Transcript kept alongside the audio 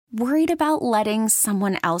Worried about letting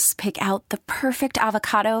someone else pick out the perfect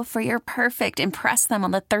avocado for your perfect impress them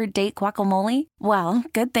on the third date guacamole? Well,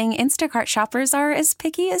 good thing Instacart shoppers are as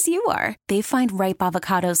picky as you are. They find ripe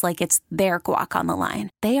avocados like it's their guac on the line.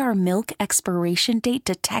 They are milk expiration date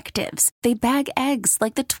detectives. They bag eggs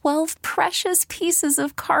like the 12 precious pieces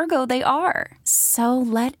of cargo they are. So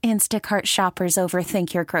let Instacart shoppers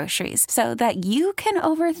overthink your groceries so that you can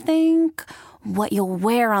overthink what you'll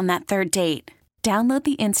wear on that third date. Download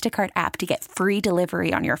the Instacart app to get free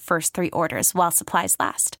delivery on your first 3 orders while supplies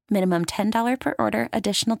last. Minimum $10 per order.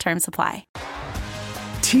 Additional terms apply.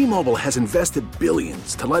 T-Mobile has invested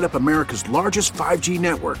billions to light up America's largest 5G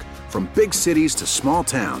network, from big cities to small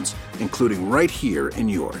towns, including right here in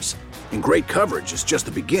yours. And great coverage is just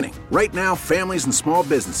the beginning. Right now, families and small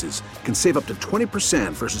businesses can save up to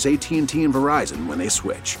 20% versus AT&T and Verizon when they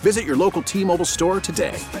switch. Visit your local T-Mobile store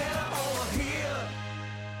today.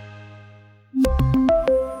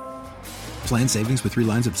 Plan savings with 3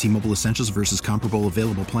 lines of T-Mobile Essentials versus comparable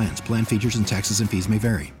available plans. Plan features and taxes and fees may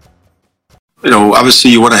vary.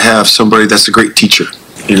 Obviously you want to have somebody that's a great teacher.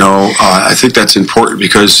 I think that's important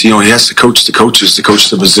because, he has to coach the coaches to coach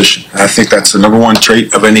the position. And I think that's the number one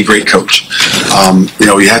trait of any great coach.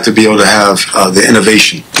 You have to be able to have the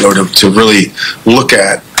innovation, to really look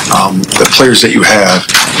at the players that you have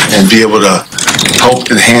and be able to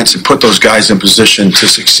help enhance and put those guys in position to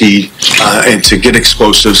succeed and to get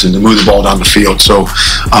explosives and to move the ball down the field. So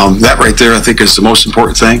that right there, I think, is the most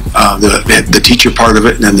important thing. The teacher part of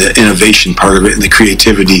it, and then the innovation part of it, and the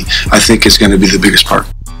creativity, I think, is going to be the biggest part.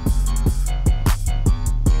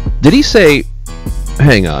 Did he say,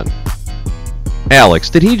 hang on,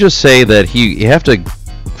 Alex, did he just say that you have to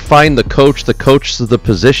find the coach to the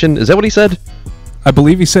position? Is that what he said? I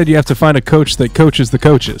believe he said you have to find a coach that coaches the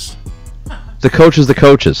coaches. The coaches the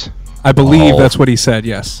coaches. I believe that's what he said,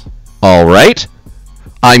 yes. All right.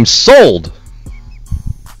 I'm sold.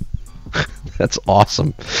 That's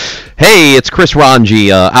awesome. Hey, it's Chris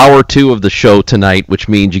Rongey, hour 2 of the show tonight, which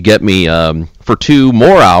means you get me for 2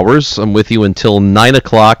 more hours. I'm with you until 9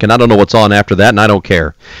 o'clock, and I don't know what's on after that, and I don't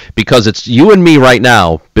care, because it's you and me right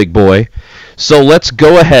now, big boy. So let's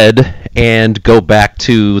go ahead and go back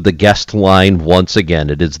to the guest line once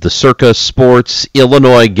again. It is the Circa Sports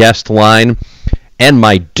Illinois guest line, and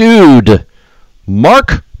my dude,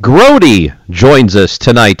 Mark Grote, joins us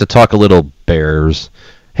tonight to talk a little Bears.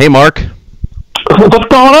 Hey, Mark. What's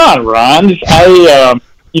going on, Ron?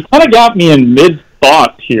 You kind of got me in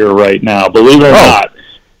mid-thought here right now, believe it or not.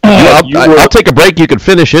 I'll take a break. You can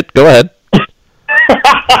finish it. Go ahead.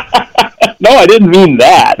 No, I didn't mean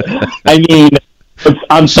that. I mean,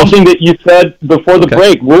 on something that you said before the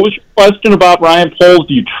break. What was your question about Ryan Poles?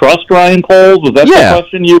 Do you trust Ryan Poles? Was that the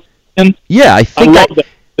question you in? Yeah, I think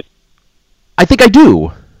I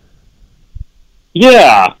do.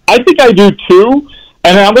 Yeah, I think I do too.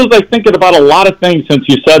 And I was thinking about a lot of things since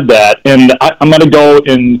you said that, and I'm going to go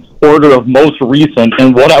in order of most recent.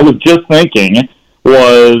 And what I was just thinking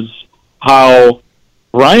was how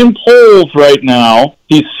Ryan Poles right now,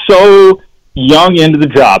 he's so young into the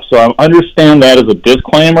job. So I understand that as a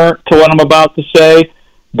disclaimer to what I'm about to say,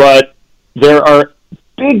 but there are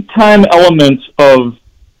big-time elements of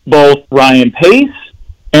both Ryan Pace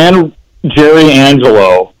and Jerry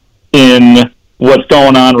Angelo in what's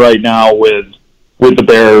going on right now with the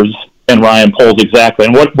Bears and Ryan Poles exactly.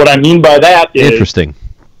 And what I mean by that is interesting.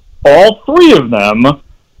 All 3 of them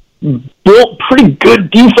built pretty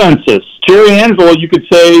good defenses. Jerry Angelo, you could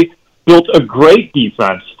say, built a great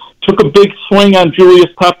defense, took a big swing on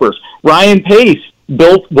Julius Peppers. Ryan Pace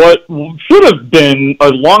built what should have been a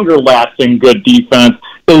longer-lasting good defense,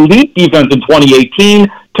 elite defense in 2018,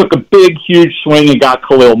 took a big, huge swing and got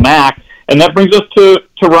Khalil Mack. And that brings us to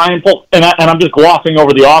Ryan Poles. And I'm just glossing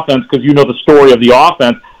over the offense because you know the story of the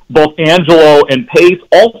offense. Both Angelo and Pace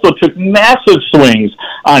also took massive swings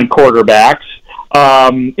on quarterbacks.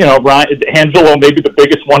 Angelo maybe the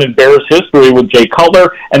biggest one in Bears history with Jay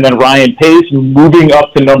Cutler, and then Ryan Pace moving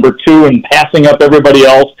up to number 2 and passing up everybody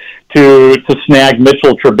else to snag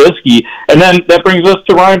Mitchell Trubisky. And then that brings us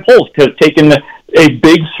to Ryan Poles, taking a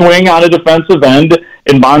big swing on a defensive end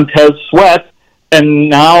in Montez Sweat, and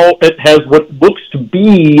now it has what looks to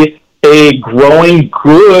be a growing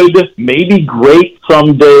good, maybe great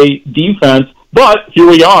someday defense. But here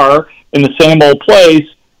we are in the same old place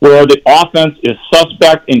where the offense is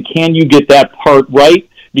suspect, and can you get that part right?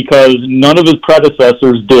 Because none of his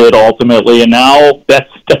predecessors did ultimately, and now that's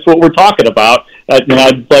what we're talking about. I'd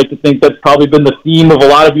like to think that's probably been the theme of a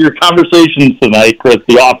lot of your conversations tonight, Chris,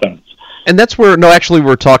 the offense. And that's where,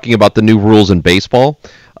 we're talking about the new rules in baseball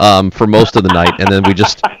for most of the night, and then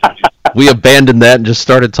we abandoned that and just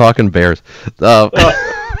started talking Bears.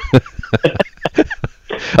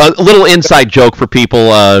 A little inside joke for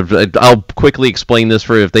people. I'll quickly explain this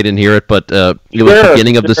for if they didn't hear it, but it was the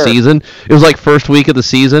beginning of the season. It was like first week of the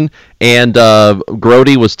season, and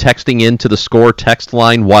Grote was texting into the Score text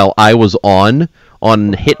line while I was on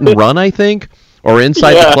Hit and Run, I think, or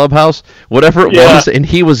inside the clubhouse, whatever it was, and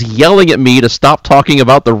he was yelling at me to stop talking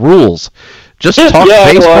about the rules. Just talk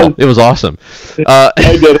baseball. It was awesome. I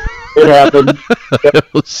get it. It happened.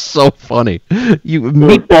 It was so funny.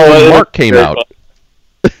 Meatball Mark came out.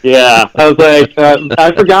 Yeah, I was like,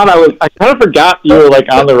 I kind of forgot you were like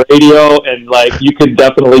on the radio, and like you could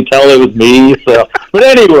definitely tell it was me. So, but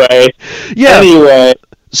anyway,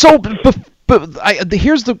 So, but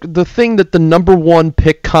here's the thing that the number one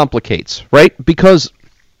pick complicates, right? Because,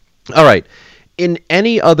 all right, in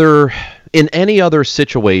any other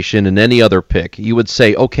situation, in any other pick, you would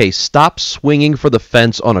say, okay, stop swinging for the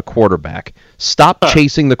fence on a quarterback. Stop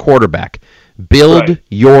chasing the quarterback. Build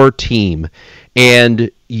your team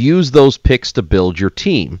and use those picks to build your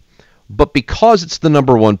team. But because it's the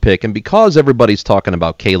number one pick, and because everybody's talking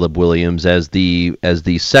about Caleb Williams as the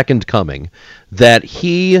second coming, that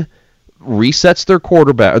he resets their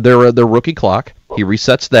quarterback, their rookie clock. He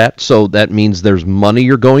resets that, so that means there's money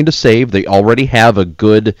you're going to save. They already have a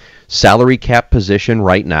good salary cap position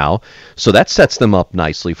right now, so that sets them up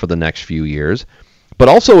nicely for the next few years. But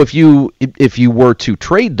also, if you were to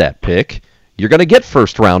trade that pick, you're going to get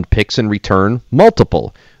first-round picks in return,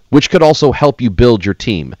 multiple, which could also help you build your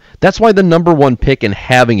team. That's why the number one pick and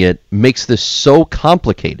having it makes this so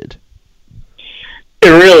complicated. It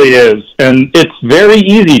really is, and it's very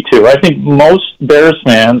easy to. I think most Bears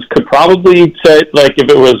fans could probably say, like, if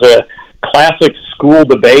it was a classic school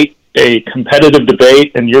debate, a competitive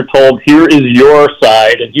debate, and you're told, here is your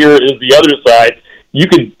side and here is the other side, you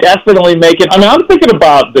could definitely make it. I mean, I'm thinking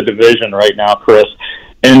about the division right now, Chris,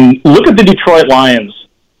 and look at the Detroit Lions.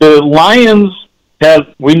 The Lions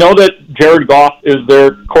we know that Jared Goff is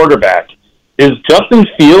their quarterback. Is Justin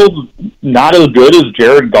Fields not as good as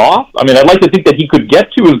Jared Goff? I mean, I'd like to think that he could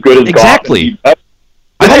get to as good as exactly. Goff.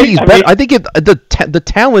 I think he's better. I think the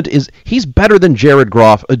talent is he's better than Jared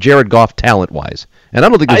Goff talent wise, and I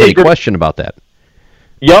don't think there's any question about that.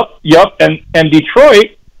 Yep. And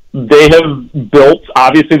Detroit, they have built.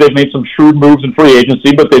 Obviously, they've made some shrewd moves in free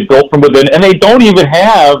agency, but they built from within, and they don't even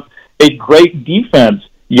have a great defense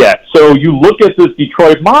yet. So you look at this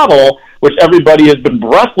Detroit model, which everybody has been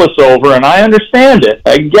breathless over, and I understand it.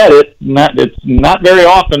 I get it. It's not very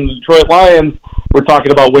often the Detroit Lions, we're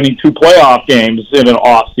talking about winning 2 playoff games in an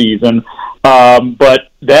off season.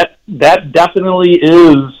 But that definitely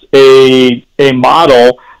is a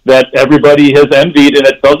model that everybody has envied, and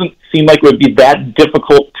it doesn't seem like it would be that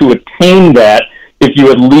difficult to attain that if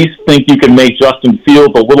you at least think you can make Justin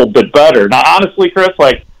Fields a little bit better. Now, honestly, Chris,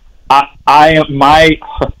 like I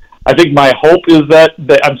think my hope is that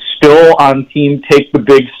I'm still on team take the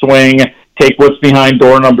big swing, take what's behind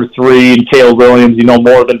door number 3, and Caleb Williams,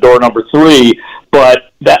 more than door number 3.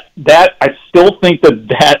 But that I still think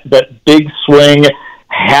that big swing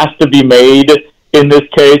has to be made in this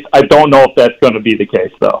case. I don't know if that's going to be the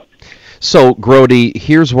case, though. So, Grote,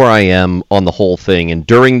 here's where I am on the whole thing. And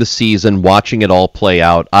during the season, watching it all play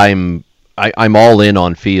out, I'm all in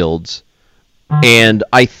on Fields. And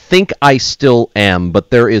I think I still am, but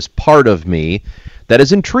there is part of me that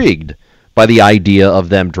is intrigued by the idea of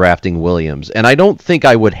them drafting Williams. And I don't think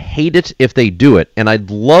I would hate it if they do it. And I'd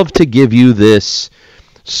love to give you this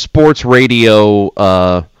sports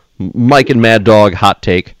radio Mike and Mad Dog hot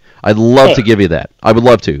take. I'd love to give you that. I would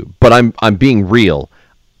love to. But I'm being real.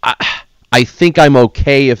 I think I'm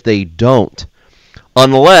okay if they don't.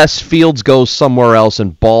 Unless Fields goes somewhere else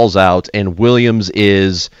and balls out and Williams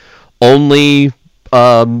is only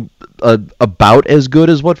about as good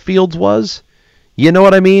as what Fields was. You know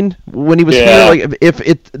what I mean? When he was here, like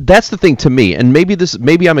that's the thing to me. And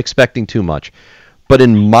maybe I'm expecting too much. But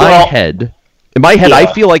in my head,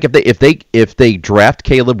 I feel like if they draft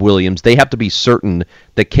Caleb Williams, they have to be certain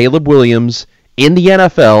that Caleb Williams in the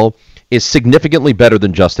NFL is significantly better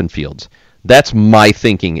than Justin Fields. That's my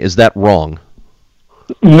thinking. Is that wrong?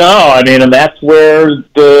 No, I mean, and that's where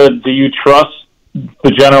do you trust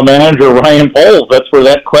the general manager, Ryan Poles? That's where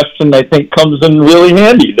that question, I think, comes in really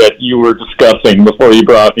handy that you were discussing before you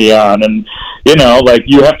brought me on. And, like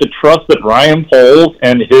you have to trust that Ryan Poles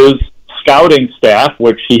and his scouting staff,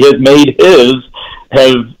 which he has made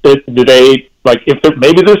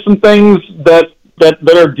maybe there's some things that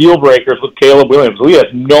are deal breakers with Caleb Williams. We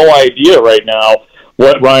have no idea right now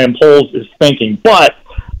what Ryan Poles is thinking. But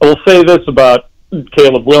I will say this about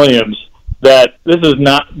Caleb Williams, that this is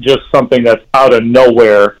not just something that's out of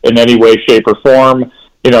nowhere in any way, shape, or form.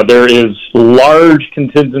 there is large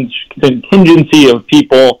contingency of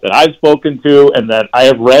people that I've spoken to and that I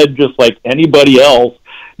have read, just like anybody else,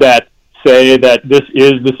 that say that this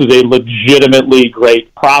is a legitimately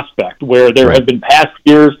great prospect, where there have been past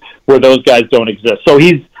years where those guys don't exist. So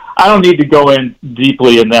I don't need to go in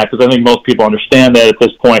deeply in that, because I think most people understand that at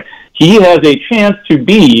this point. He has a chance to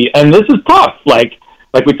be, and this is tough, like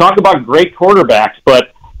we talk about great quarterbacks,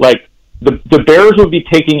 but like the Bears would be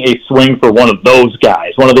taking a swing for one of those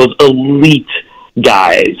guys, one of those elite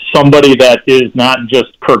guys, somebody that is not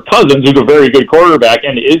just Kirk Cousins, who's a very good quarterback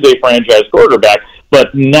and is a franchise quarterback,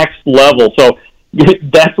 but next level. So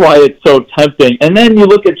that's why it's so tempting. And then you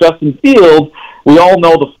look at Justin Fields, we all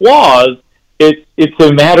know the flaws. It's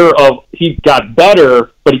a matter of he got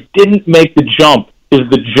better, but he didn't make the jump. Is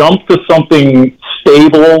the jump to something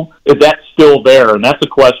stable? Is that still there? And that's a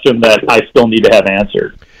question that I still need to have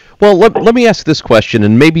answered. Well, let me ask this question,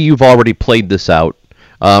 and maybe you've already played this out.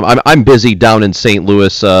 I'm busy down in St.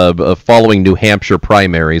 Louis following New Hampshire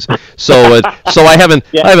primaries, so I haven't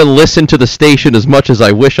listened to the station as much as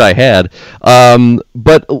I wish I had.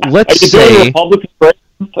 But let's say Republican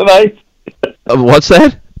break-ins tonight. What's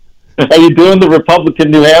that? Are you doing the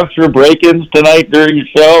Republican New Hampshire break-ins tonight during your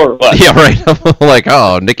show, or what? Yeah, right. I'm like,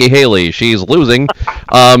 oh, Nikki Haley, she's losing.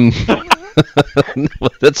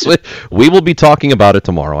 We will be talking about it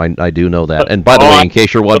tomorrow. I do know that. And by the way, in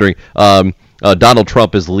case you're wondering, Donald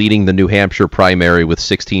Trump is leading the New Hampshire primary with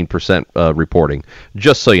 16% reporting.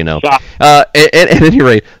 Just so you know. At any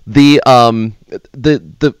rate,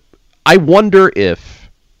 I wonder if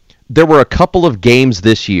there were a couple of games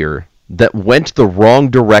this year that went the wrong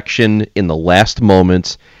direction in the last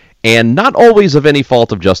moments, and not always of any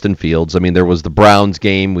fault of Justin Fields. I mean, there was the Browns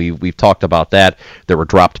game. We've talked about that. There were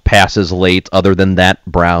dropped passes late. Other than that,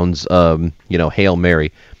 Browns, Hail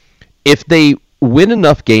Mary. If they win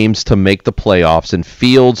enough games to make the playoffs and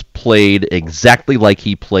Fields played exactly like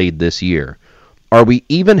he played this year, are we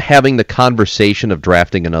even having the conversation of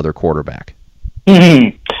drafting another quarterback?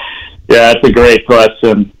 Mm-hmm. Yeah, that's a great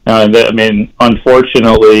question. I mean,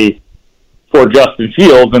 unfortunately for Justin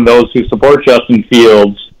Fields and those who support Justin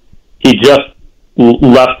Fields, he just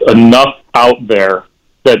left enough out there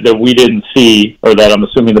that we didn't see, or that I'm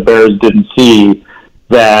assuming the Bears didn't see,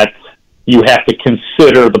 that you have to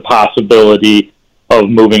consider the possibility of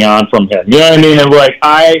moving on from him. You know what I mean? And like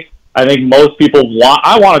I think most people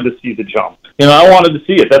I wanted to see the jump. I wanted to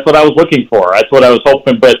see it. That's what I was looking for. That's what I was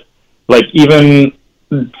hoping. But like even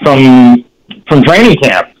from training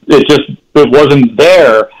camp, it wasn't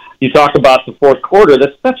there. You talk about the fourth quarter.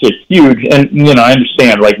 That's such a huge, and I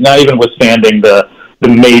understand. Like not even withstanding the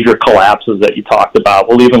major collapses that you talked about,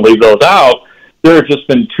 we'll even leave those out. There have just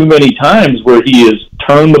been too many times where he has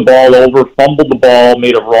turned the ball over, fumbled the ball,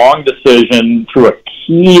 made a wrong decision through a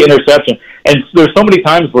key interception. And there's so many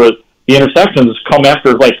times where the interceptions come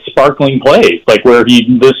after like sparkling plays, like where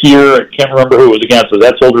this year, I can't remember who it was against, but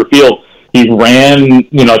that's Soldier Field. He ran,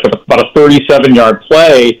 about a 37-yard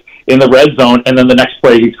play in the red zone, and then the next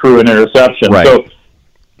play he threw an interception. Right. So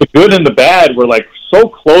the good and the bad were like so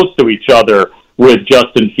close to each other with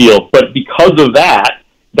Justin Fields, but because of that,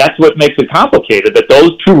 that's what makes it complicated, that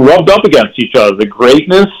those two rubbed up against each other, the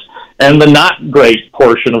greatness and the not great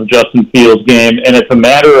portion of Justin Fields' game, and it's a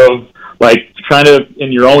matter of like trying to,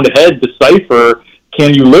 in your own head, decipher,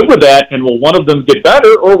 can you live with that, and will one of them get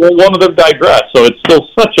better, or will one of them digress? So it's still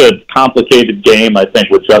such a complicated game, I think,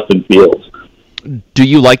 with Justin Fields. Do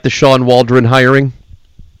you like the Shane Waldron hiring?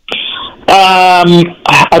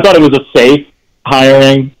 I thought it was a safe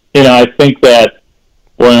hiring. I think that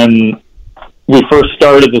when we first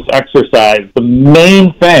started this exercise, the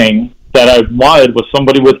main thing that I wanted was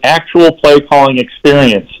somebody with actual play calling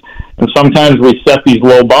experience. And sometimes we set these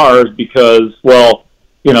low bars because,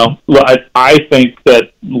 I think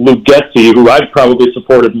that Luke Getsy, who I've probably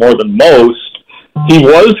supported more than most, he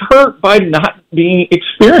was hurt by not being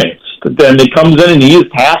experienced. Then he comes in and he is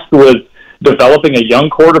tasked with developing a young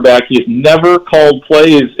quarterback. He's never called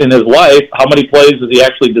plays in his life. How many plays has he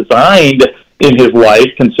actually designed in his life,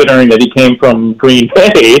 considering that he came from Green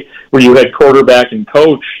Bay, where you had quarterback and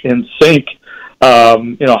coach in sync?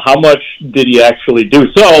 How much did he actually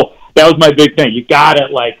do? So that was my big thing. You got it.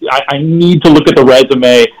 I need to look at the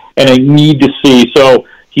resume, and I need to see. So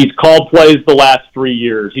he's called plays the last 3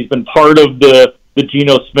 years. He's been part of the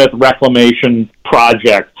Geno Smith reclamation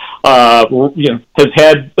project. Has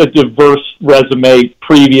had a diverse resume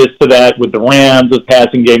previous to that with the Rams as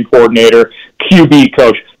passing game coordinator, QB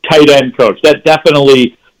coach, tight end coach. That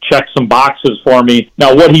definitely checked some boxes for me.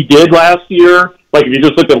 Now, what he did last year, like if you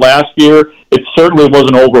just look at last year, it certainly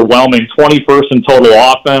wasn't overwhelming. 21st in total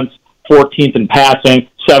offense, 14th in passing,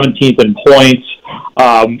 17th in points.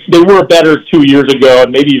 They were better 2 years ago,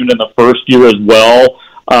 and maybe even in the first year as well.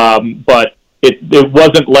 But it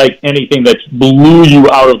wasn't like anything that blew you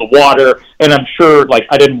out of the water. And I'm sure, like,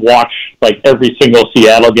 I didn't watch like every single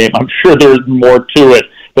Seattle game. I'm sure there's more to it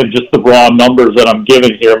than just the raw numbers that I'm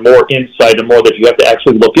giving here, more insight and more that you have to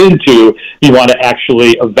actually look into. You want to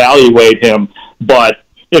actually evaluate him. But,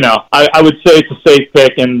 you know, I would say it's a safe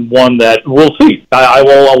pick and one that we'll see. I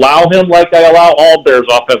will allow him, like I allow all Bears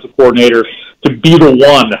offensive coordinators, to be the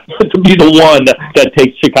one that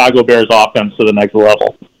takes Chicago Bears offense to the next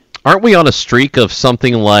level. Aren't we on a streak of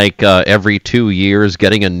something like every 2 years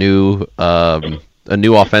getting a new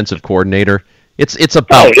offensive coordinator? It's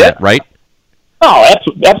about that, right? Oh,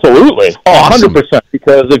 absolutely. Awesome. 100%.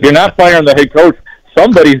 Because if you're not firing the head coach,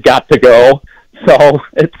 somebody's got to go. So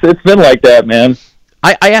it's been like that, man.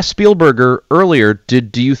 I asked Spielberger earlier,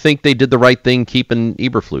 do you think they did the right thing keeping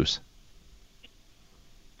Eberflus?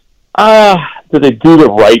 Did they do the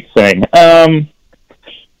right thing?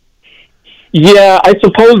 Yeah, I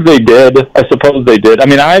suppose they did. I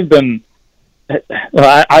mean, I've been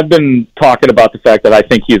talking about the fact that I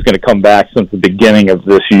think he's going to come back since the beginning of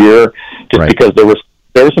this year, just because there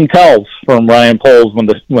were some tells from Ryan Poles when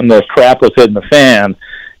the crap was hitting the fan,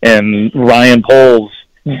 and Ryan Poles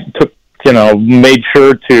made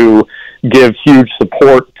sure to give huge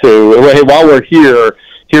support to, hey, while we're here,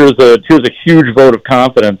 here's a huge vote of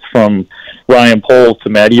confidence from Ryan Poles to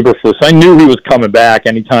Matt Eberflus. I knew he was coming back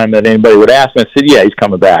anytime that anybody would ask me. I said, yeah, he's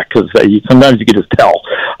coming back, because sometimes you could just tell.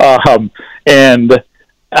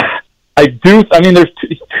 There's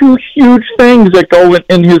two huge things that go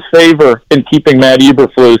in his favor in keeping Matt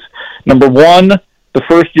Eberflus. Number one, the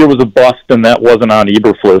first year was a bust, and that wasn't on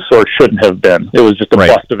Eberflus, or it shouldn't have been. It was just a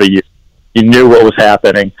bust of a year. He knew what was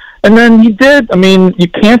happening. And then he did. I mean, you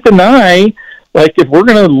can't deny, like, if we're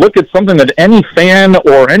going to look at something that any fan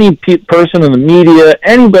or any person in the media,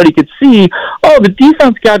 anybody could see, the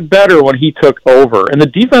defense got better when he took over. And the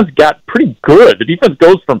defense got pretty good. The defense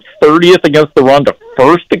goes from 30th against the run to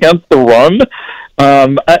 1st against the run.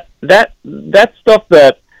 That's stuff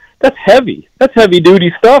that's heavy. That's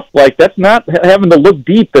heavy-duty stuff. Like, that's not having to look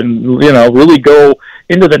deep and, really go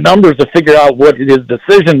into the numbers to figure out what it is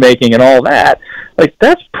decision-making and all that. Like,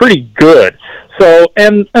 that's pretty good. So,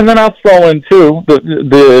 and then I'll throw in, too,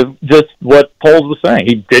 the just what Poles was saying.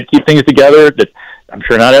 He did keep things together. I'm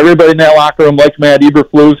sure not everybody in that locker room likes Matt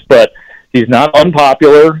Eberflus, but he's not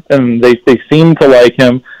unpopular, and they seem to like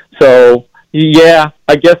him. So, yeah,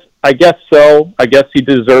 I guess so. I guess he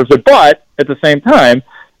deserves it. But at the same time,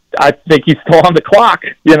 I think he's still on the clock.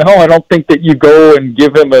 I don't think that you go and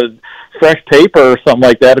give him a fresh paper or something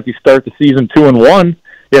like that if you start the season 2-1.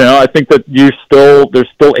 I think that there's still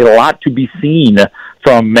a lot to be seen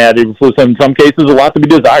from Matt Eberflus, and in some cases a lot to be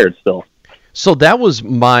desired still. So that was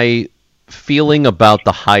my feeling about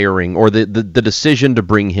the hiring, or the decision to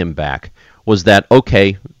bring him back, was that,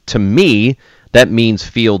 okay, to me, that means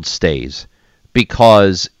Fields stays.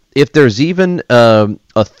 Because if there's even a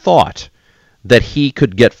thought that he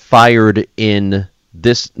could get fired in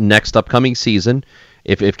this next upcoming season,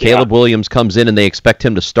 if Caleb Williams comes in and they expect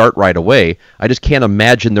him to start right away, I just can't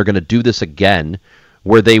imagine they're going to do this again,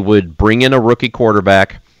 where they would bring in a rookie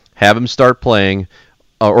quarterback, have him start playing,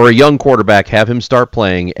 or a young quarterback, have him start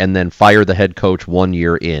playing, and then fire the head coach 1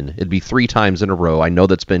 year in. It'd be 3 times in a row. I know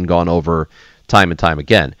that's been gone over time and time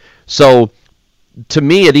again. So, to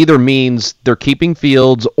me, it either means they're keeping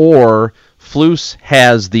Fields, or Flus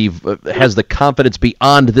has the confidence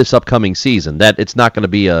beyond this upcoming season that it's not going to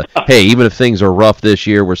be hey, even if things are rough this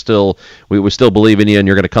year, we still believe in you, and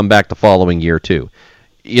you're going to come back the following year too.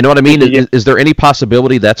 You know what I mean? Is there any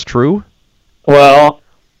possibility that's true? Well,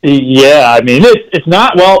 yeah. I mean, it's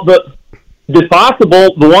not. Well, it's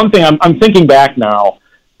possible. The one thing I'm thinking back now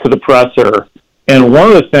to the presser, and one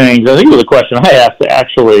of the things, I think it was a question I asked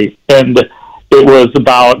actually, and it was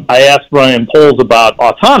about, I asked Ryan Poles about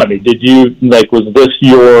autonomy. Was this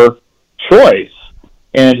your choice?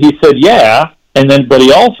 And he said, yeah. But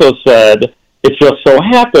he also said, it just so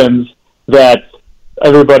happens that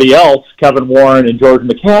everybody else, Kevin Warren and George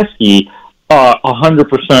McCaskey,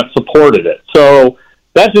 100% supported it. So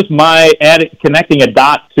that's just my connecting a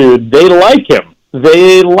dot to, they like him.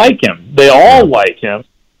 They like him. They all like him.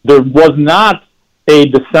 There was not a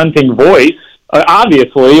dissenting voice,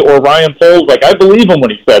 obviously, or Ryan Poles, I believe him when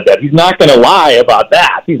he said that. He's not going to lie about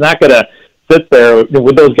that. He's not going to sit there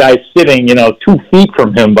with those guys sitting, 2 feet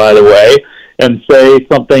from him, by the way, and say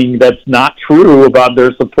something that's not true about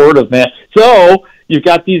their support of Matt. So you've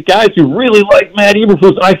got these guys who really like Matt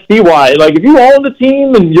Eberflus, and I see why. If you own the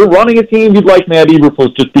team and you're running a team, you'd like Matt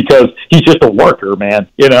Eberflus just because he's just a worker, man.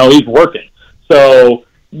 He's working. So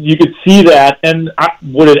you could see that, and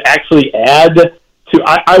would it actually add to?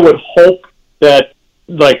 I would hope that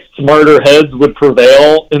like smarter heads would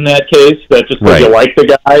prevail in that case. That just because you like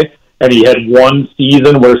the guy and he had one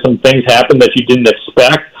season where some things happened that you didn't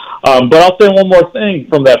expect. But I'll say one more thing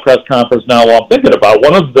from that press conference now while I'm thinking about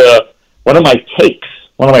one of my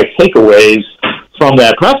takeaways from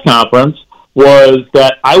that press conference was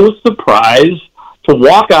that I was surprised to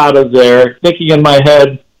walk out of there thinking in my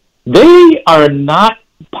head, they are not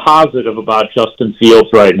positive about Justin Fields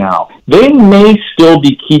right now. They may still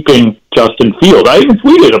be keeping Justin Fields. I even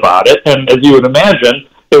tweeted about it, and as you would imagine,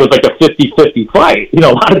 it was like a 50-50 fight. You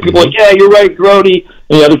know, a lot of people like, yeah, you're right, Grote. And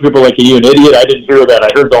the other people like, are you an idiot? I didn't hear that.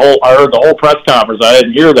 I heard the whole press conference. I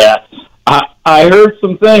didn't hear that. I heard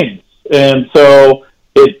some things, and so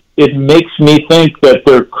it makes me think that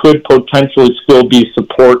there could potentially still be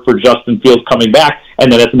support for Justin Fields coming back,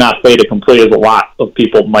 and that it's not fait accompli as a lot of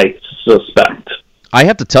people might suspect. I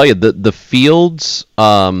have to tell you, the Fields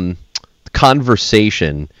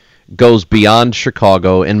conversation goes beyond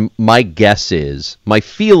Chicago, and my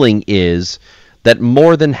feeling is that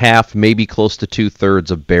more than half, maybe close to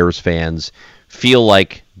 2/3 of Bears fans feel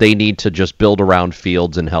like they need to just build around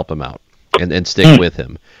Fields and help him out and stick with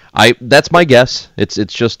him. That's my guess.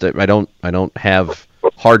 It's just that I don't have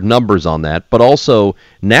hard numbers on that, but also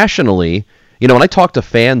nationally, you know, when I talk to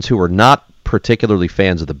fans who are not particularly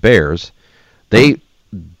fans of the Bears,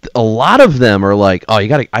 a lot of them are like, oh,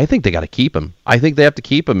 I think they got to keep him. I think they have to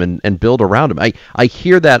keep him and build around him. I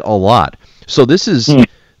hear that a lot. So this is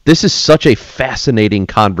such a fascinating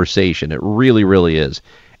conversation. It really, really is.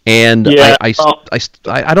 And I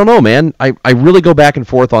don't know, man. I really go back and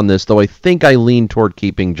forth on this, though. I think I lean toward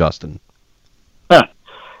keeping Justin. Huh.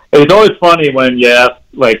 It's always funny when you ask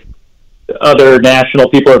like other national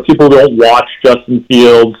people or people who don't watch Justin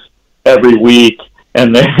Fields every week,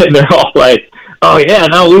 and they're all like, "Oh yeah,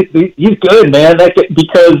 no, he's good, man."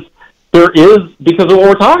 Because of what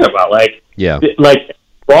we're talking about. Like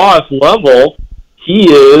Ross level,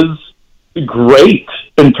 he is great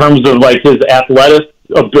in terms of like his athletic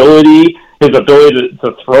ability, his ability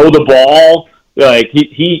to throw the ball. Like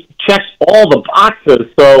he checks all the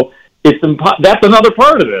boxes. So that's another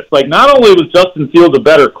part of this. Like not only was Justin Fields a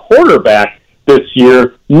better quarterback this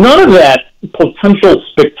year, none of that potential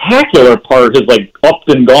spectacular part has like upped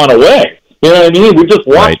and gone away. You know what I mean? We just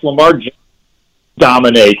watched Lamar Jackson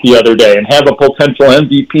dominate the other day and have a potential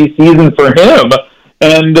MVP season for him.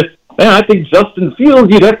 And man, I think Justin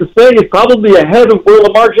Fields, you'd have to say, is probably ahead of where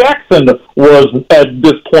Lamar Jackson was at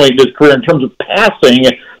this point in his career in terms of passing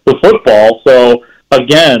the football. So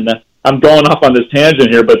again, I'm going off on this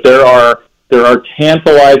tangent here, but there are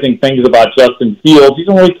tantalizing things about Justin Fields. He's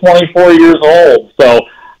only 24 years old. So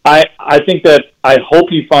I think that I hope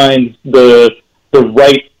he finds the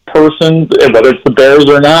right person, whether it's the Bears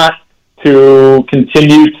or not, to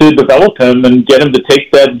continue to develop him and get him to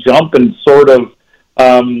take that jump and sort of,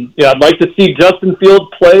 I'd like to see Justin Fields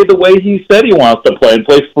play the way he said he wants to play and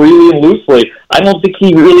play freely and loosely. I don't think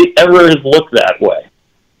he really ever has looked that way.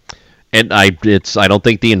 And I don't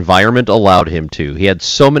think the environment allowed him to. He had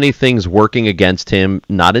so many things working against him,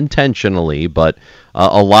 not intentionally, but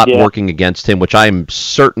a lot working against him, which I'm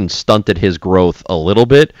certain stunted his growth a little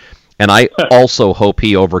bit. And I also hope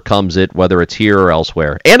he overcomes it, whether it's here or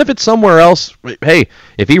elsewhere. And if it's somewhere else, hey,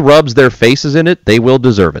 if he rubs their faces in it, they will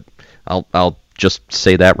deserve it. I'll just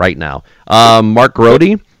say that right now. Mark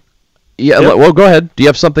Grote? Yeah, well, go ahead. Do you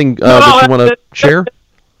have something that you want to share?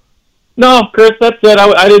 No, Chris, that's it. I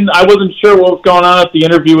wasn't sure what was going on if the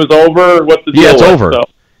interview was over or what the deal was. Yeah, it's over. So.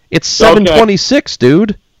 It's 7:26,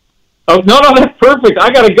 dude. Oh, no, that's perfect. I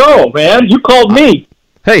got to go, man. You called me.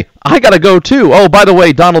 Hey, I got to go, too. Oh, by the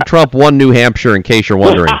way, Donald Trump won New Hampshire, in case you're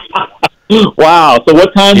wondering. Wow. So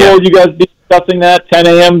what time will you guys be discussing that? 10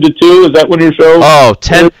 a.m. to 2? Is that when your show? Oh,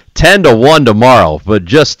 10 to 1 tomorrow. But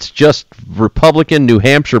just Republican New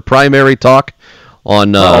Hampshire primary talk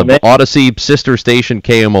on Odyssey sister station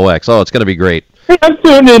KMOX. Oh, it's going to be great. I've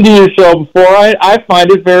tuned into your show before. I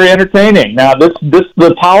find it very entertaining. Now,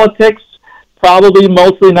 the politics, probably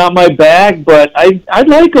mostly not my bag, but I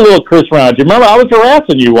like a little Chris Rongey. Remember, I was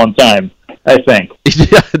harassing you one time, I think.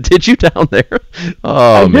 Yeah, did you down there?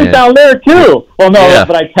 Oh, man. I did down there, too. Well, no,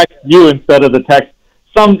 but I texted you instead of the text.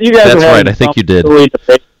 You guys That's right, I think you did.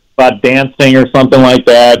 About dancing or something like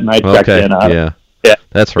that, and I checked in on it. Yeah,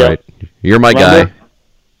 that's right. You're my guy.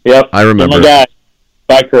 Yep. I remember. You're my guy.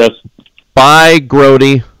 Bye, Chris. Bye, Grote.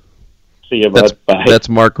 See you, bud. Bye. That's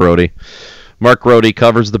Mark Grote. Mark Grote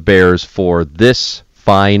covers the Bears for this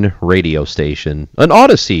fine radio station, an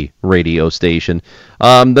Odyssey radio station.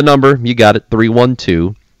 The number, you got it,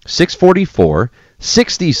 312-644-7637.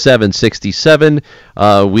 6767.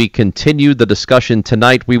 We continue the discussion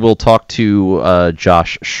tonight. We will talk to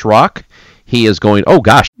Josh Schrock. He is going, oh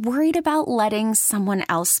gosh. Worried about letting someone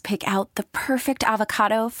else pick out the perfect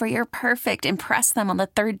avocado for your perfect impress them on the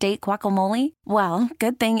third date guacamole? Well,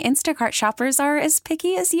 good thing Instacart shoppers are as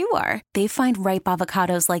picky as you are. They find ripe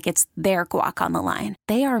avocados like it's their guac on the line.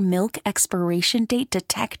 They are milk expiration date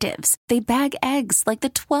detectives. They bag eggs like the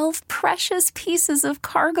 12 precious pieces of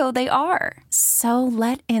cargo they are. So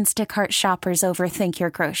let Instacart shoppers overthink your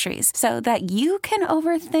groceries so that you can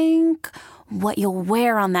overthink what you'll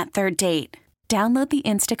wear on that third date. Download the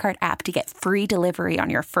Instacart app to get free delivery on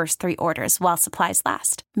your first 3 orders while supplies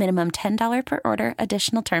last. Minimum $10 per order.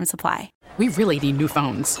 Additional terms apply. We really need new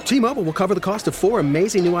phones. T-Mobile will cover the cost of 4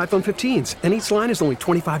 amazing new iPhone 15s, and each line is only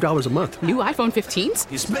 $25 a month. New iPhone 15s?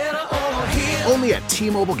 It's better over here. Only at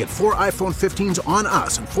T-Mobile, get 4 iPhone 15s on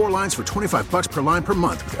us and 4 lines for $25 per line per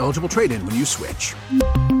month with eligible trade-in when you switch.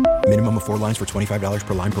 Minimum of 4 lines for $25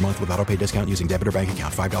 per line per month with autopay discount using debit or bank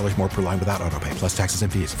account. $5 more per line without autopay, plus taxes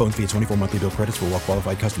and fees. Phone fee at 24 monthly bill credits for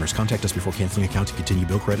well-qualified customers. Contact us before canceling account to continue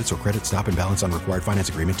bill credits or credit stop and balance on required finance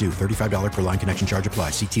agreement due. $35 per line connection charge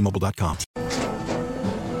applies. See T-Mobile.com.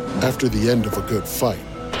 After the end of a good fight,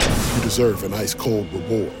 you deserve an ice-cold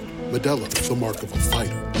reward. Modelo, the mark of a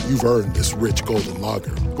fighter. You've earned this rich golden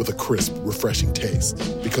lager with a crisp, refreshing taste.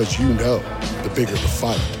 Because you know, the bigger the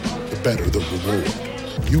fight, the better the reward.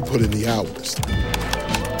 You put in the hours,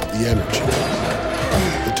 the energy,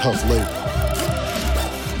 the tough labor.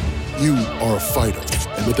 You are a fighter,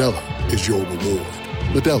 and Modelo is your reward.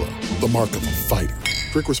 Modelo, the mark of a fighter.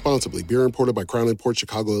 Drink responsibly. Beer imported by Crown Imports,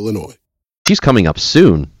 Chicago, Illinois. He's coming up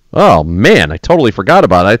soon. Oh, man, I totally forgot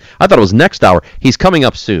about it. I thought it was next hour. He's coming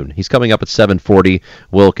up soon. He's coming up at 7:40.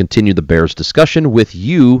 We'll continue the Bears discussion with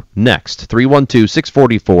you next.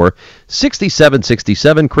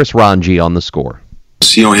 312-644-6767. Chris Rongey on the score.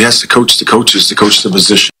 He has to coach the coaches to coach the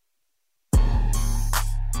position.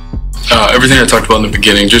 Everything I talked about in the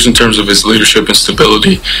beginning, just in terms of his leadership and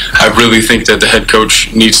stability, I really think that the head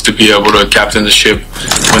coach needs to be able to captain the ship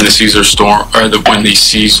when the seas are when the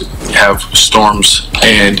seas have storms,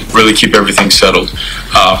 and really keep everything settled.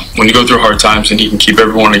 When you go through hard times and he can keep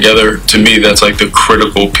everyone together, to me, that's like the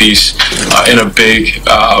critical piece in a big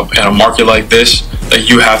in a market like this. That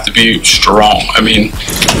you have to be strong. I mean,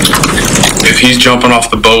 if he's jumping off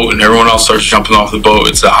the boat and everyone else starts jumping off the boat,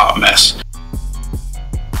 it's a hot mess.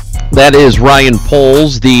 That is Ryan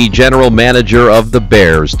Poles, the general manager of the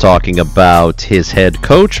Bears, talking about his head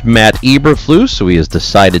coach, Matt Eberflus, who he has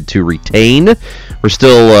decided to retain. We're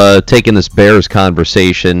still taking this Bears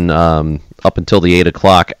conversation up until the 8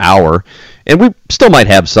 o'clock hour, and we still might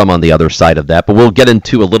have some on the other side of that, but we'll get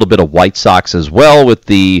into a little bit of White Sox as well with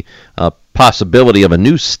the possibility of a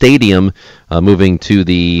new stadium moving to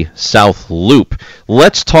the South Loop.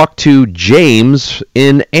 Let's talk to James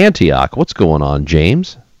in Antioch. What's going on,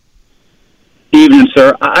 James? Evening,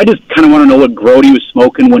 sir. I just kind of want to know what Grote was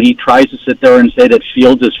smoking when he tries to sit there and say that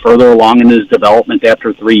Fields is further along in his development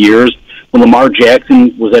after 3 years, when Lamar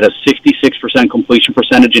Jackson was at a 66% completion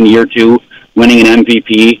percentage in year 2, winning an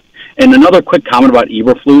MVP. And another quick comment about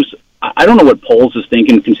Eberflus. I don't know what Poles is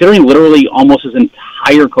thinking, considering literally almost his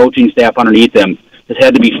entire coaching staff underneath him has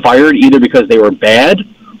had to be fired either because they were bad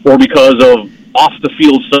or because of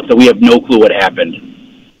off-the-field stuff that we have no clue what happened.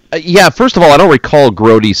 Yeah, first of all, I don't recall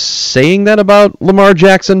Grote saying that about Lamar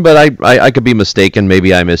Jackson, but I could be mistaken.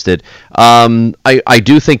 Maybe I missed it. I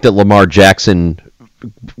do think that Lamar Jackson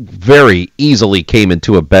very easily came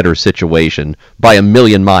into a better situation by a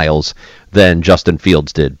million miles than Justin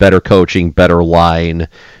Fields did. Better coaching, better line,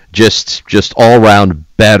 just all-around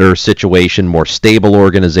better situation, more stable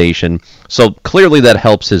organization. So clearly that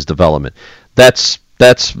helps his development. That's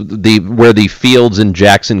where the Fields and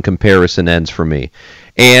Jackson comparison ends for me.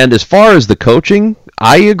 And as far as the coaching,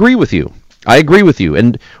 I agree with you.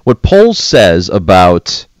 And what Poles says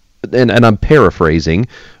about, and I'm paraphrasing,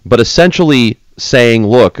 but essentially saying,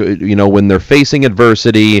 look, when they're facing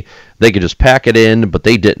adversity, they could just pack it in, but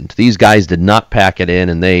they didn't. These guys did not pack it in,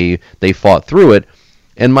 and they fought through it.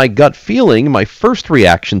 And my gut feeling, my first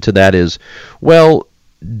reaction to that is, well,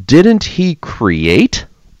 didn't he create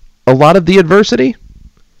a lot of the adversity?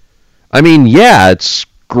 I mean, yeah, it's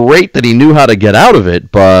great that he knew how to get out of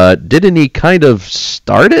it, but didn't he kind of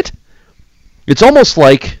start it? It's almost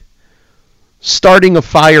like starting a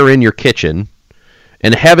fire in your kitchen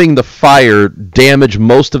and having the fire damage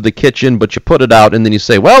most of the kitchen, but you put it out and then you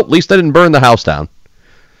say, well, at least I didn't burn the house down.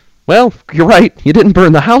 Well, you're right. You didn't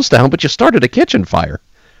burn the house down, but you started a kitchen fire.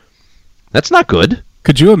 That's not good.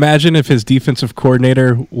 Could you imagine if his defensive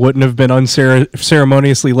coordinator wouldn't have been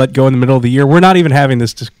unceremoniously let go in the middle of the year? We're not even having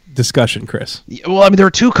this discussion, Chris. Well, I mean, there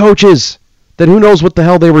are two coaches that who knows what the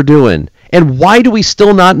hell they were doing. And why do we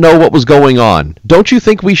still not know what was going on? Don't you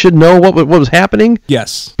think we should know what was happening?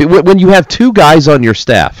 Yes. When you have two guys on your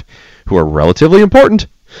staff who are relatively important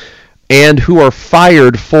and who are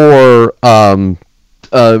fired for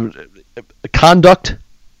conduct,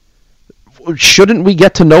 shouldn't we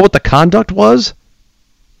get to know what the conduct was?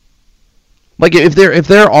 Like if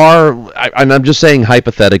there are, I'm just saying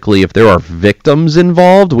hypothetically, if there are victims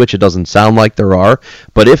involved, which it doesn't sound like there are,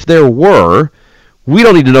 but if there were, we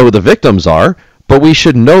don't need to know who the victims are, but we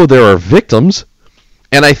should know there are victims.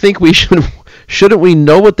 And I think we shouldn't we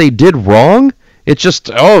know what they did wrong? It's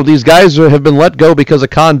just, oh, these guys have been let go because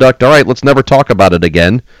of conduct. All right, let's never talk about it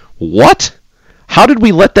again. What? How did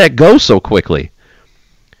we let that go so quickly?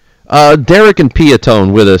 Derek and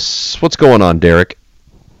Piatone with us. What's going on, Derek?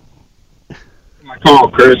 My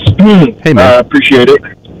call, Chris. Hey, man. Appreciate it.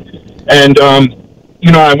 And,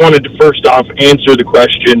 I wanted to first off answer the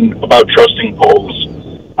question about trusting polls.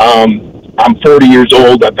 I'm 40 years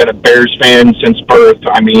old. I've been a Bears fan since birth.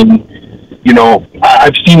 I mean,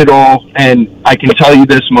 I've seen it all, and I can tell you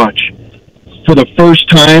this much. For the first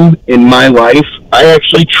time in my life, I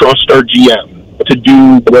actually trust our GM to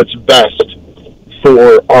do what's best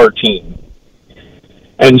for our team.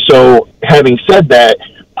 And so, having said that,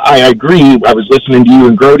 I agree. I was listening to you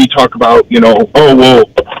and Grote talk about,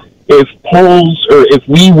 if polls, or if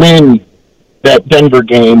we win that Denver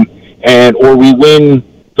game or we win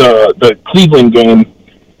the Cleveland game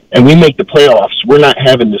and we make the playoffs, we're not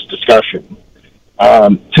having this discussion.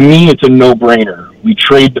 To me, it's a no-brainer. We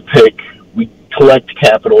trade the pick, we collect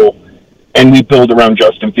capital, and we build around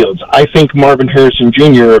Justin Fields. I think Marvin Harrison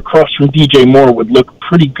Jr. across from DJ Moore would look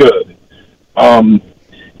pretty good.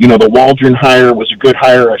 The Waldron hire was a good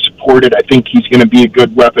hire. I support it. I think he's going to be a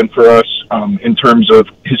good weapon for us in terms of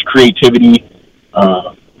his creativity.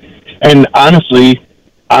 And honestly,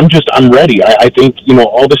 I'm ready. I think,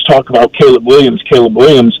 all this talk about Caleb Williams, he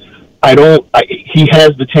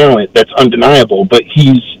has the talent that's undeniable, but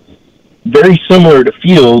he's very similar to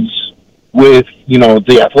Fields with,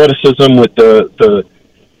 the athleticism, with the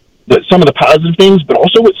some of the positive things, but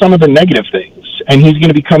also with some of the negative things. And he's going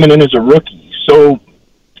to be coming in as a rookie. So,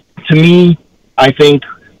 to me, I think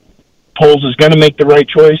Poles is going to make the right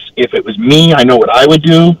choice. If it was me, I know what I would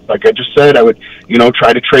do. Like I just said, I would,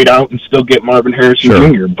 try to trade out and still get Marvin Harrison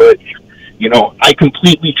Jr. But, I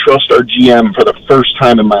completely trust our GM for the first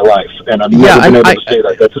time in my life. And I've never been able to say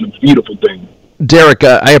that. That's a beautiful thing. Derek,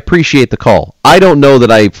 I appreciate the call. I don't know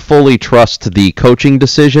that I fully trust the coaching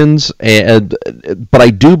decisions, but I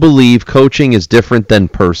do believe coaching is different than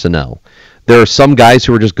personnel. There are some guys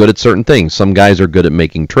who are just good at certain things. Some guys are good at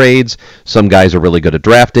making trades. Some guys are really good at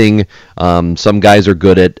drafting. Some guys are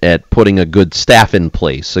good at putting a good staff in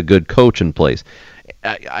place, a good coach in place.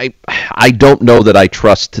 I don't know that I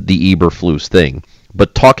trust the Eberflus thing.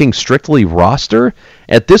 But talking strictly roster,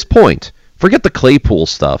 at this point, forget the Claypool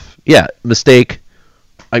stuff. Yeah, mistake.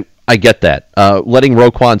 I get that. Letting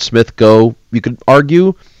Roquan Smith go, you could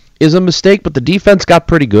argue, is a mistake, but the defense got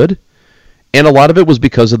pretty good. And a lot of it was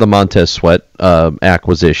because of the Montez Sweat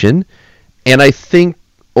acquisition. And I think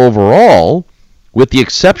overall, with the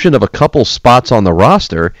exception of a couple spots on the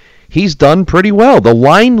roster, he's done pretty well. The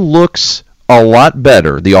line looks a lot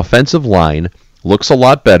better. The offensive line looks a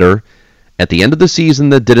lot better at the end of the season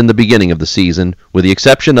than it did in the beginning of the season, with the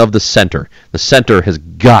exception of the center. The center has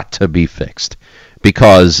got to be fixed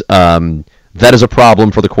because that is a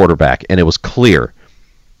problem for the quarterback, and it was clear.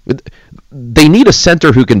 They need a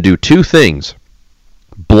center who can do two things: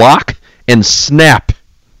 block and snap.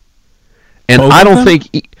 And I don't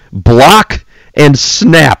think block and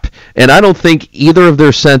snap. And I don't think either of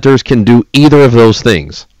their centers can do either of those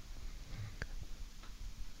things.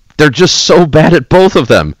 They're just so bad at both of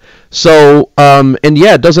them. So, and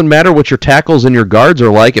yeah, it doesn't matter what your tackles and your guards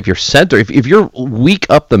are like. If your center, if you're weak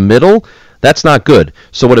up the middle, that's not good.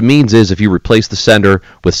 So what it means is if you replace the center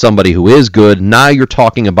with somebody who is good, now you're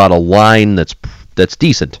talking about a line that's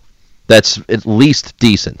decent. That's at least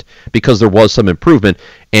decent because there was some improvement.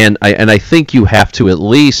 And I think you have to at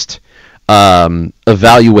least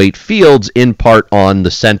evaluate Fields in part on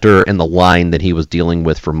the center and the line that he was dealing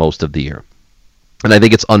with for most of the year. And I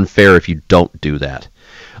think it's unfair if you don't do that.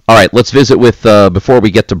 All right, let's visit with, before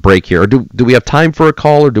we get to break here. Do we have time for a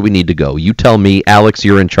call or do we need to go? You tell me. Alex,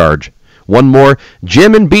 you're in charge. One more.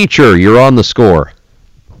 Jim and Beecher, you're on the score.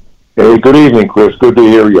 Hey, good evening, Chris. Good to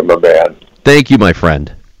hear you, my man. Thank you, my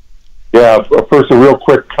friend. Yeah, first a real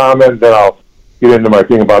quick comment, then I'll get into my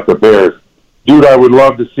thing about the Bears. Dude, I would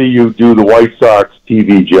love to see you do the White Sox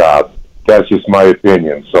TV job. That's just my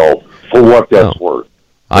opinion, so for what that's worth.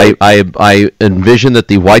 I envision that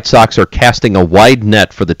the White Sox are casting a wide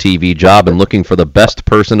net for the TV job and looking for the best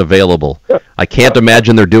person available. I can't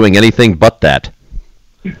imagine they're doing anything but that.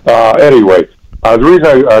 Anyway, the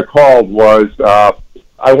reason I called was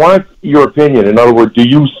I want your opinion. In other words, do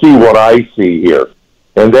you see what I see here?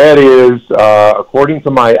 And that is, according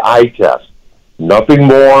to my eye test, nothing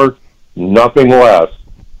more, nothing less,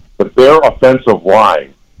 but their offensive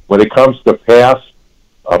line, when it comes to pass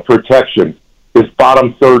protection, is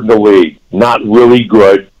bottom third in the league. Not really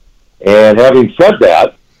good. And having said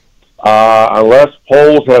that, unless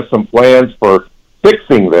Poles has some plans for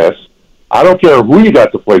fixing this, I don't care who you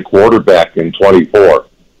got to play quarterback in 24.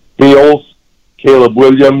 Fields, Caleb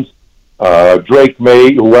Williams, Drake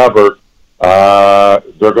May, whoever,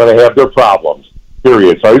 they're going to have their problems,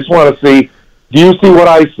 period. So I just want to see, do you see what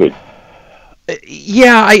I see?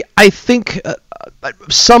 Yeah, I think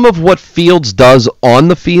some of what Fields does on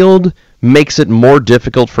the field makes it more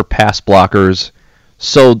difficult for pass blockers.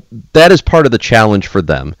 So that is part of the challenge for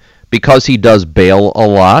them, because he does bail a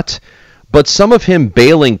lot. But some of him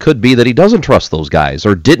bailing could be that he doesn't trust those guys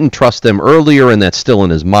or didn't trust them earlier, and that's still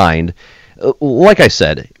in his mind. Like I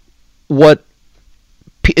said, what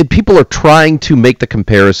people are trying to make the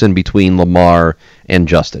comparison between Lamar and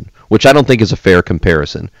Justin, which I don't think is a fair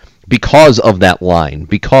comparison because of that line,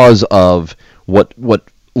 because of what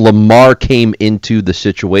Lamar came into, the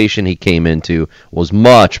situation he came into was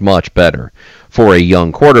much, much better for a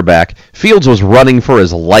young quarterback. Fields was running for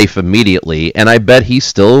his life immediately, and I bet he's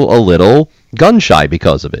still a little gun-shy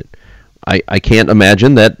because of it. I can't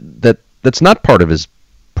imagine that's not part of his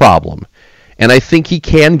problem. And I think he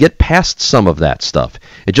can get past some of that stuff.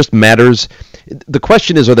 It just matters. The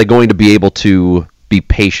question is, are they going to be able to be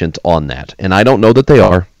patient on that? And I don't know that they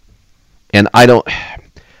are. And I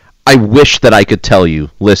wish that I could tell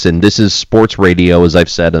you, listen, this is sports radio, as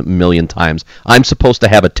I've said a million times. I'm supposed to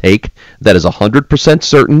have a take that is 100%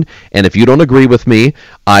 certain, and if you don't agree with me,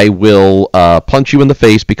 I will punch you in the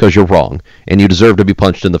face because you're wrong, and you deserve to be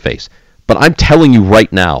punched in the face. But I'm telling you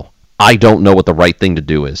right now, I don't know what the right thing to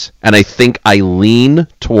do is. And I think I lean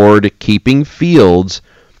toward keeping Fields,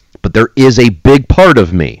 but there is a big part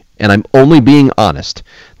of me, and I'm only being honest,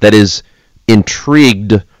 that is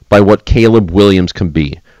intrigued by what Caleb Williams can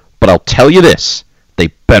be. But I'll tell you this, they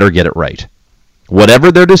better get it right.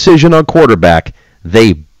 Whatever their decision on quarterback,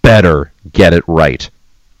 they better get it right.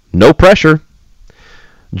 No pressure.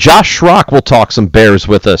 Josh Schrock will talk some Bears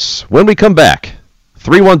with us when we come back.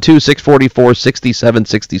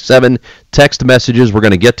 312-644-6767. Text messages, we're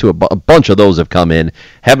going to get to a bunch of those have come in.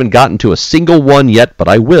 Haven't gotten to a single one yet, but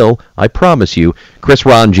I will, I promise you. Chris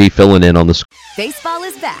Rongey filling in on the score. Baseball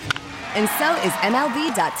is back, and so is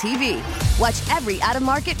MLB.tv. Watch every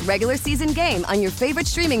out-of-market regular season game on your favorite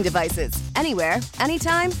streaming devices, anywhere,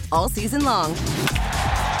 anytime, all season long.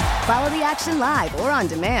 Follow the action live or on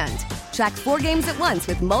demand. Track 4 games at once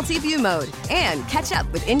with multi-view mode and catch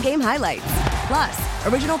up with in-game highlights. Plus,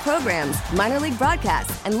 original programs, minor league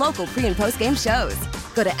broadcasts, and local pre- and post-game shows.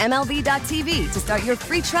 Go to MLB.tv to start your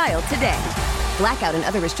free trial today. Blackout and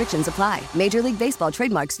other restrictions apply. Major League Baseball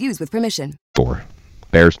trademarks used with permission.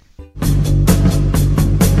 Bears.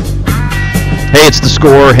 Hey, it's The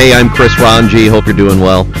Score. Hey, I'm Chris Rongey. Hope you're doing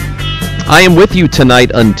well. I am with you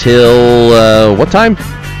tonight until, what time?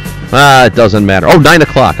 It doesn't matter. 9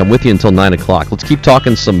 o'clock. I'm with you until 9 o'clock. Let's keep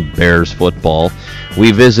talking some Bears football.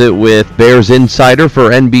 We visit with Bears insider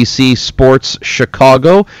for NBC Sports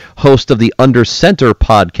Chicago, host of the Under Center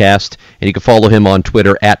podcast, and you can follow him on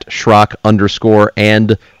Twitter at Schrock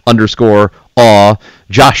 _and_awe.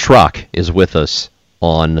 Josh Schrock is with us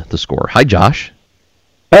on The Score. Hi, Josh.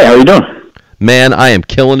 Hey, how you doing? Man, I am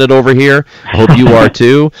killing it over here. I hope you are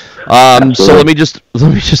too. So let me just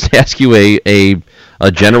ask you a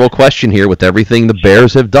general question here. With everything the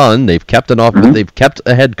Bears have done, they've kept they've kept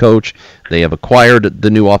a head coach. They have acquired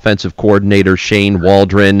the new offensive coordinator, Shane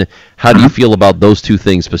Waldron. How do you feel about those two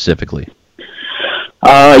things specifically?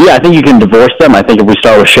 Yeah, I think you can divorce them. I think if we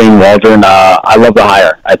start with Shane Waldron, I love the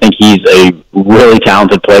hire. I think he's a really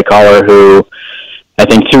talented play caller who, I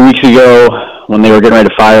think 2 weeks ago, when they were getting ready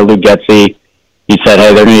to fire Lou Getsy, he said,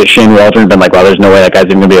 hey, they're going to get Shane Waldron. Been like, well, there's no way that guy's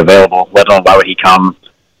even going to be available, let alone why would he come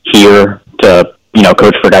here to,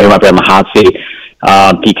 coach for a guy who might be on the hot seat.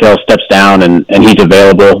 Pete Carroll steps down, and he's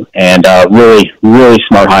available, and really, really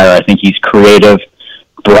smart hire. I think he's creative,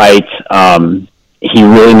 bright. He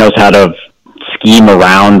really knows how to scheme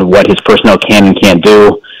around what his personnel can and can't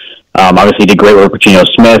do. Obviously, he did great work with Geno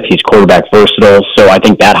Smith. He's quarterback versatile, so I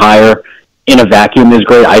think that hire in a vacuum is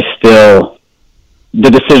great. The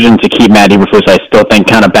decision to keep Matt Eberflus, I still think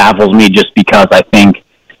kind of baffles me, just because I think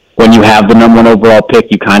when you have the number 1 overall pick,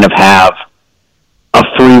 you kind of have a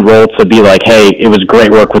 3 role to be like, hey, it was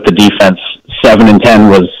great work with the defense.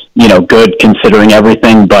 7-10 was, good considering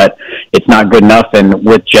everything, but it's not good enough. And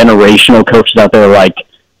with generational coaches out there like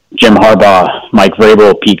Jim Harbaugh, Mike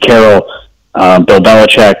Vrabel, Pete Carroll, Bill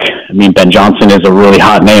Belichick, Ben Johnson is a really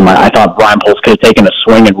hot name. I thought Ryan Poles could have taken a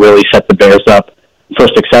swing and really set the Bears up for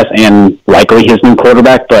success, and likely his new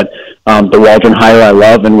quarterback. But the Waldron hire I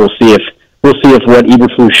love, and we'll see if what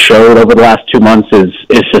Eberflus showed over the last 2 months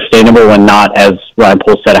is sustainable and not, as Ryan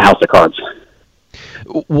Poles said, a house of cards.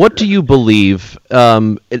 What do you believe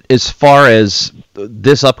as far as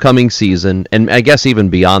this upcoming season, and I guess even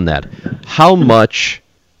beyond that, how much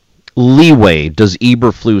leeway does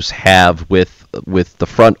Eberflus have with the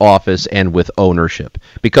front office and with ownership?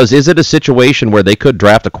 Because is it a situation where they could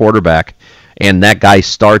draft a quarterback and that guy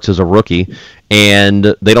starts as a rookie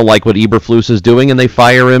and they don't like what Eberflus is doing and they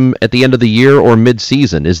fire him at the end of the year or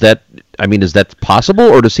mid-season? Is that possible,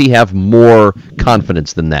 or does he have more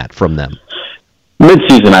confidence than that from them?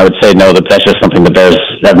 Mid-season, I would say no, that's just something the Bears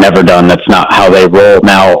have never done. That's not how they roll.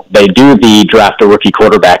 Now, they do the draft a rookie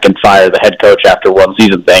quarterback and fire the head coach after one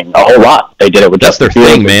season thing a whole lot. They did it with Justin Fields.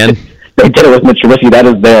 That's their thing, man. They did it with Mitch Trubisky. That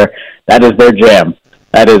is their jam.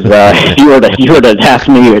 That is, if you were to ask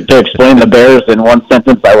me to explain the Bears in one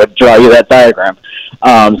sentence, I would draw you that diagram.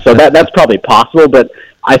 So that's probably possible, but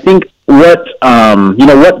I think what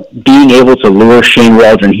being able to lure Shane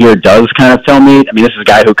Waldron here does kind of tell me. This is a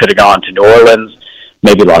guy who could have gone to New Orleans,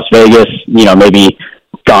 maybe Las Vegas, maybe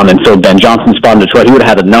gone and filled Ben Johnson's spot in Detroit. He would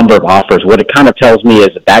have had a number of offers. What it kind of tells me is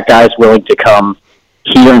that guy's willing to come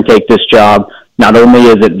here and take this job. Not only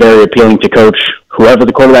is it very appealing to coach whoever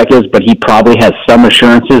the quarterback is, but he probably has some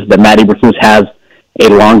assurances that Matt Eberflus has a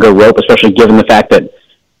longer rope, especially given the fact that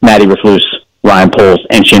Matt Eberflus, Ryan Poles,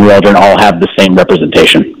 and Shane Waldron all have the same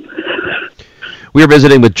representation. We are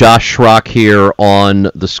visiting with Josh Schrock here on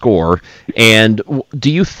The Score. And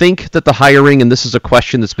do you think that the hiring, and this is a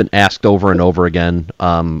question that's been asked over and over again,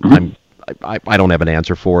 I don't have an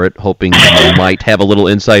answer for it, hoping you might have a little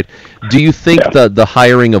insight. Do you think the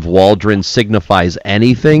hiring of Waldron signifies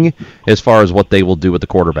anything as far as what they will do with the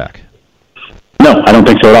quarterback? No, I don't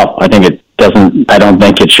think so at all. I think it doesn't. I don't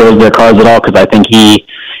think it shows their cards at all, because I think he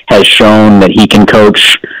has shown that he can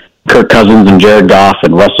coach Kirk Cousins and Jared Goff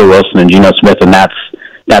and Russell Wilson and Geno Smith, and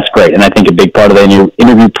that's great. And I think a big part of the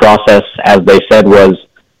interview process, as they said, was,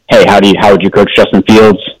 hey, how would you coach Justin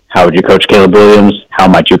Fields? How would you coach Caleb Williams? How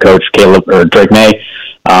might you coach Caleb or Drake May?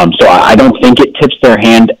 So I don't think it tips their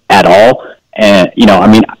hand at all. And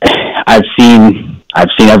I've seen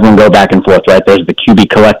everyone go back and forth. Right? There's the QB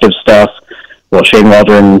collective stuff. Well, Shane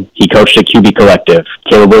Waldron, he coached a QB collective.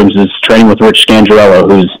 Caleb Williams is training with Rich Scangarello,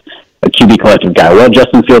 who's a QB collective guy. Well,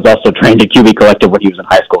 Justin Fields also trained a QB collective when he was in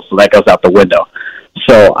high school, so that goes out the window.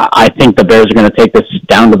 So I think the Bears are going to take this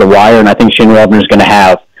down to the wire, and I think Shane Waldron is going to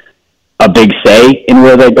have a big say in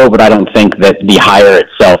where they go, but I don't think that the hire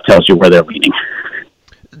itself tells you where they're leaning.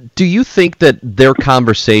 Do you think that their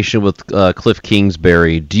conversation with Cliff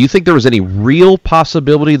Kingsbury, do you think there was any real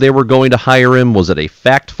possibility they were going to hire him? Was it a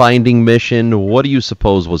fact-finding mission? What do you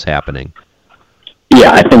suppose was happening?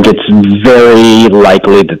 Yeah, I think it's very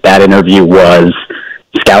likely that interview was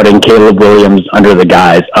scouting Caleb Williams under the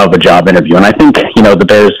guise of a job interview. And I think, the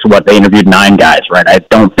Bears, they interviewed 9 guys, right? I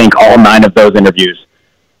don't think all 9 of those interviews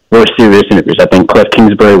were serious interviews. I think Cliff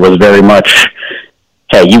Kingsbury was very much,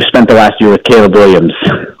 hey, you've spent the last year with Caleb Williams.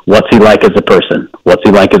 What's he like as a person? What's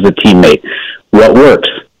he like as a teammate? What works?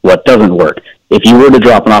 What doesn't work? If you were to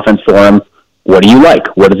drop an offense for him, what do you like?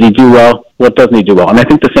 What does he do well? What doesn't he do well? And I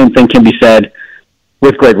think the same thing can be said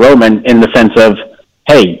with Greg Roman, in the sense of,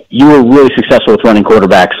 hey, you were really successful with running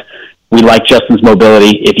quarterbacks. We like Justin's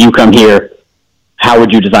mobility. If you come here, how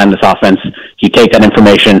would you design this offense? You take that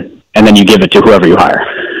information, and then you give it to whoever you hire.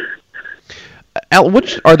 Al,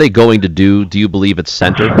 what are they going to do you believe, at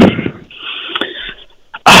center?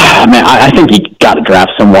 I think you got to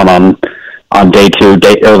draft someone on day 2,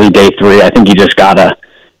 early day 3. I think you just got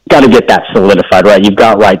to get that solidified, right? You've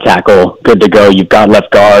got right tackle good to go. You've got left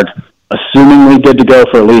guard assumingly good to go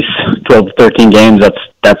for at least 12 to 13 games.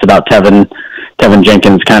 That's about Tevin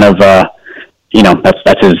Jenkins kind of,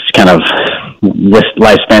 that's his kind of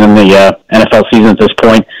lifespan in the NFL season at this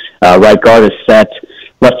point. Right guard is set.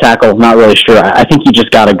 Left tackle, not really sure. I think you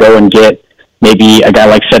just got to go and get maybe a guy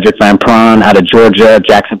like Cedric Van Pran out of Georgia,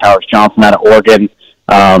 Jackson Powers Johnson out of Oregon,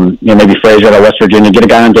 maybe Frazier out of West Virginia. Get a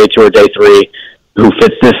guy on day 2 or day 3 who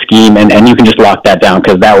fits this scheme, and you can just lock that down,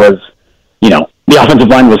 because that was, the offensive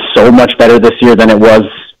line was so much better this year than it was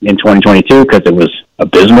in 2022, because it was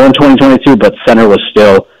abysmal in 2022, but center was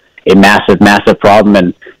still a massive, massive problem.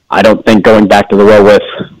 And I don't think going back to the well with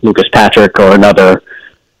Lucas Patrick or another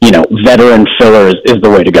veteran filler is the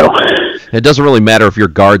way to go. It doesn't really matter if your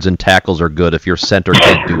guards and tackles are good. If your center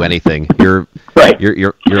can't do anything, your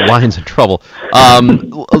line's in trouble. I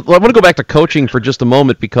want to go back to coaching for just a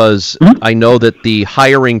moment because I know that the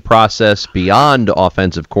hiring process beyond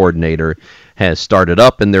offensive coordinator has started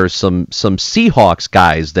up, and there's some Seahawks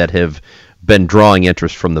guys that have been drawing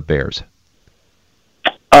interest from the Bears.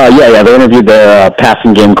 Yeah. They interviewed the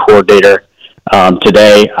passing game coordinator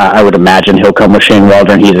today. I would imagine he'll come with Shane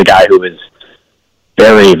Waldron. He's a guy who is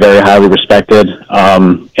very, very highly respected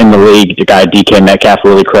in the league. The guy DK Metcalf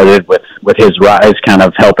really credited with his rise, kind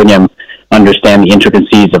of helping him understand the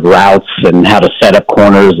intricacies of routes and how to set up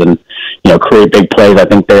corners and create big plays. I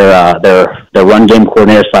think their run game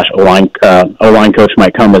coordinator / O-line coach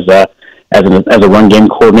might come as a run game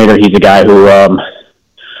coordinator. He's a guy who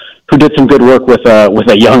did some good work with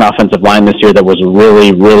a young offensive line this year that was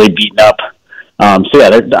really, really beaten up. I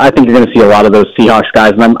think you're going to see a lot of those Seahawks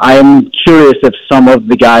guys, and I am curious if some of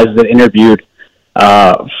the guys that interviewed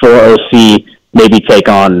for OC maybe take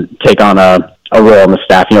on a role on the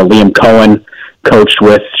staff. Liam Cohen coached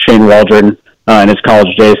with Shane Waldron in his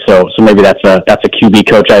college days, so maybe that's a QB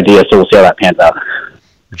coach idea. So we'll see how that pans out.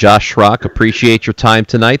 Josh Schrock, appreciate your time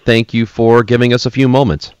tonight. Thank you for giving us a few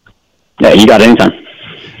moments. Yeah, you got it anytime.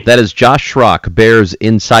 That is Josh Schrock, Bears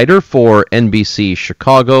insider for NBC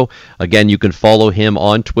Chicago. Again, you can follow him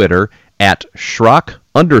on Twitter at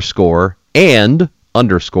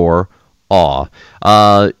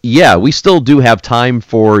Schrock_and_awe. We still do have time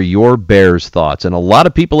for your Bears thoughts, and a lot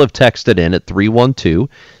of people have texted in at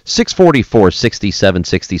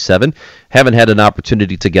 312-644-6767. Haven't had an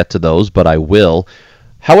opportunity to get to those, but I will.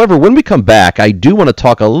 However, when we come back, I do want to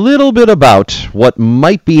talk a little bit about what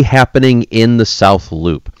might be happening in the South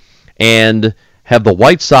Loop. And have the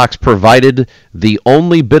White Sox provided the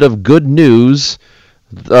only bit of good news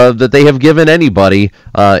that they have given anybody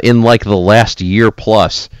in like the last year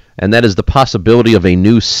plus? And that is the possibility of a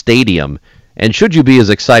new stadium. And should you be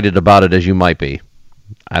as excited about it as you might be?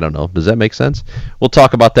 I don't know. Does that make sense? We'll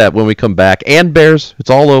talk about that when we come back. And Bears, it's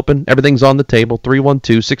all open. Everything's on the table.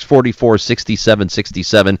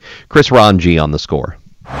 312-644-6767. Chris Rongey on the Score.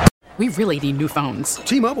 We really need new phones.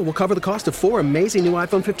 T-Mobile will cover the cost of 4 amazing new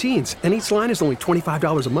iPhone 15s, and each line is only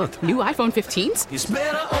 $25 a month. New iPhone 15s? It's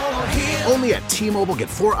better over here. Only at T-Mobile, get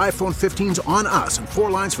 4 iPhone 15s on us and 4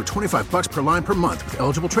 lines for $25 per line per month with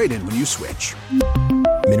eligible trade-in when you switch.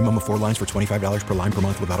 Minimum of 4 lines for $25 per line per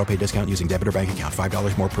month with autopay discount using debit or bank account.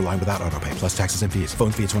 $5 more per line without autopay, plus taxes and fees. Phone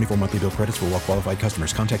fee at 24 monthly bill credits for well-qualified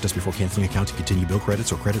customers. Contact us before canceling account to continue bill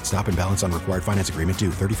credits or credit stop and balance on required finance agreement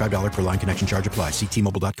due. $35 per line connection charge applies. See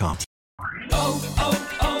T-Mobile.com.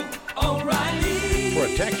 O'Reilly.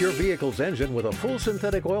 Protect your vehicle's engine with a full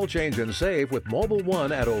synthetic oil change and save with Mobile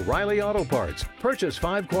One at O'Reilly Auto Parts. Purchase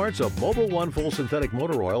 5 quarts of Mobile One full synthetic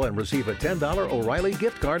motor oil and receive a $10 O'Reilly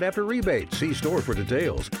gift card after rebate. See store for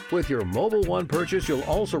details. With your Mobile One purchase, you'll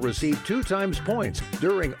also receive 2 times points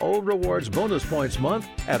during O Rewards Bonus Points Month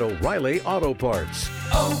at O'Reilly Auto Parts.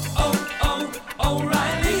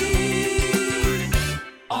 O'Reilly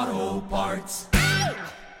Auto Parts.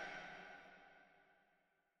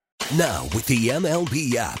 Now, with the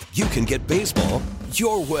MLB app, you can get baseball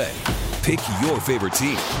your way. Pick your favorite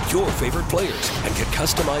team, your favorite players, and get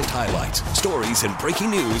customized highlights, stories, and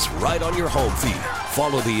breaking news right on your home feed.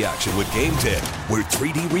 Follow the action with Game 10, where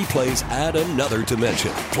 3D replays add another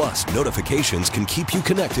dimension. Plus, notifications can keep you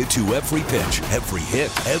connected to every pitch, every hit,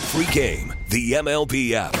 every game. The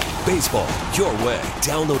MLB app. Baseball your way.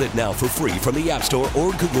 Download it now for free from the App Store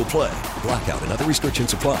or Google Play. Blackout and other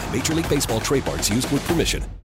restrictions apply. Major League Baseball trademarks used with permission.